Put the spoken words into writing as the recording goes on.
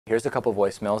Here's a couple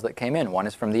voicemails that came in. One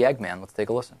is from the Eggman. Let's take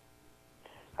a listen.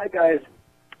 Hi, guys.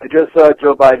 I just saw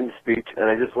Joe Biden's speech, and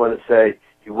I just want to say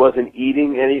he wasn't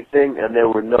eating anything, and there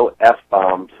were no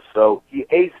F-bombs, so he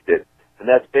aced it, and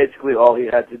that's basically all he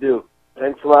had to do.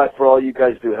 Thanks a lot for all you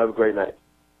guys do. Have a great night.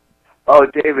 Oh,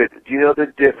 David, do you know the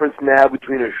difference now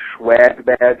between a Schwag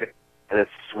bag and a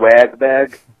swag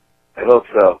bag? I hope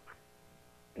so.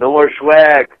 No more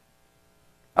swag.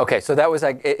 Okay, so that was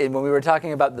like when we were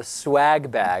talking about the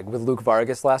swag bag with Luke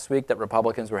Vargas last week that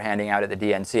Republicans were handing out at the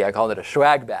DNC. I called it a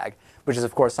swag bag, which is,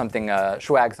 of course, something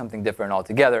something different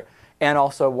altogether. And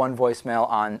also one voicemail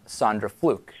on Sandra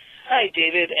Fluke. Hi,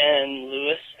 David and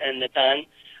Louis and Nathan.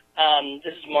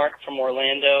 This is Mark from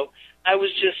Orlando. I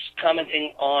was just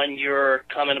commenting on your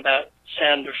comment about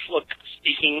Sandra Fluke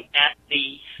speaking at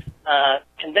the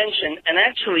convention, and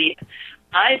actually,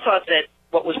 I thought that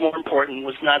what was more important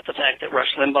was not the fact that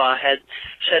Rush Limbaugh had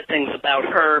said things about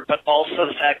her, but also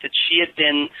the fact that she had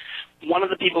been one of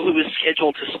the people who was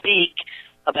scheduled to speak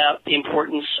about the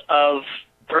importance of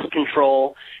birth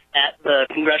control at the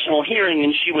congressional hearing,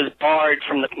 and she was barred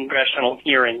from the congressional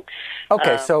hearing.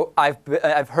 Okay, so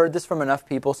I've heard this from enough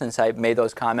people since I made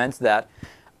those comments that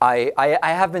I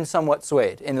have been somewhat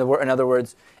swayed. In other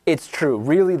words, it's true.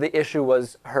 Really, the issue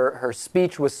was her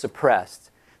speech was suppressed.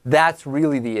 That's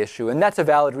really the issue, and that's a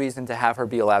valid reason to have her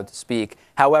be allowed to speak.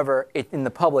 However, in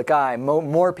the public eye,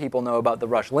 more people know about the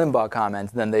Rush Limbaugh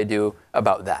comments than they do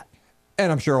about that.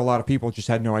 And I'm sure a lot of people just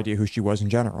had no idea who she was in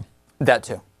general. That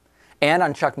too. And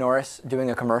on Chuck Norris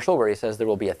doing a commercial where he says there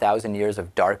will be 1,000 years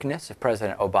of darkness if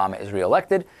President Obama is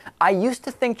reelected. I used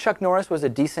to think Chuck Norris was a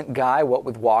decent guy, what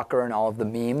with Walker and all of the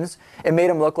memes. It made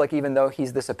him look like even though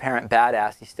he's this apparent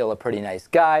badass, he's still a pretty nice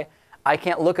guy. I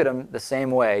can't look at him the same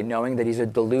way, knowing that he's a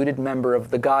deluded member of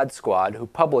the God Squad who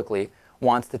publicly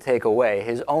wants to take away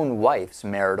his own wife's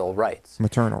marital rights.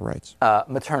 Maternal rights.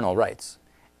 Maternal rights.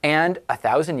 And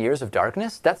 1,000 years of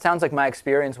darkness? That sounds like my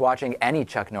experience watching any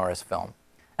Chuck Norris film.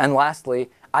 And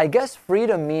lastly, I guess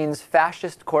freedom means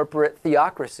fascist corporate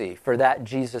theocracy for that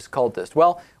Jesus cultist.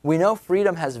 Well, we know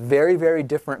freedom has very, very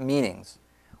different meanings,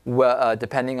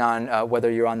 depending on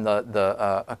whether you're on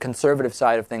the conservative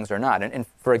side of things or not. And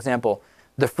for example,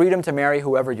 the freedom to marry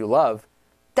whoever you love,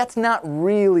 that's not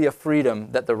really a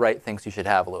freedom that the right thinks you should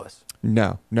have, Louis.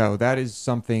 No, that is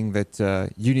something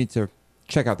that you need to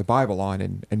check out the Bible on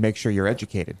and make sure you're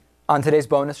educated. On today's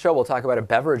bonus show, we'll talk about a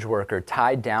beverage worker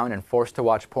tied down and forced to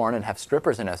watch porn and have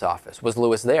strippers in his office. Was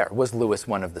Louis there? Was Louis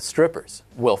one of the strippers?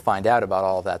 We'll find out about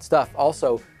all of that stuff.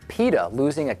 Also, PETA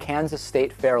losing a Kansas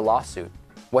State Fair lawsuit.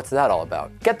 What's that all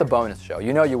about? Get the bonus show.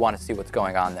 You know you want to see what's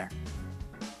going on there.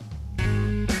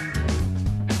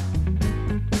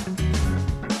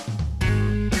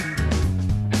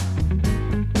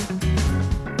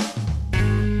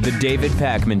 The David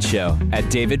Pakman Show at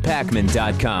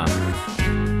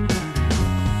davidpakman.com.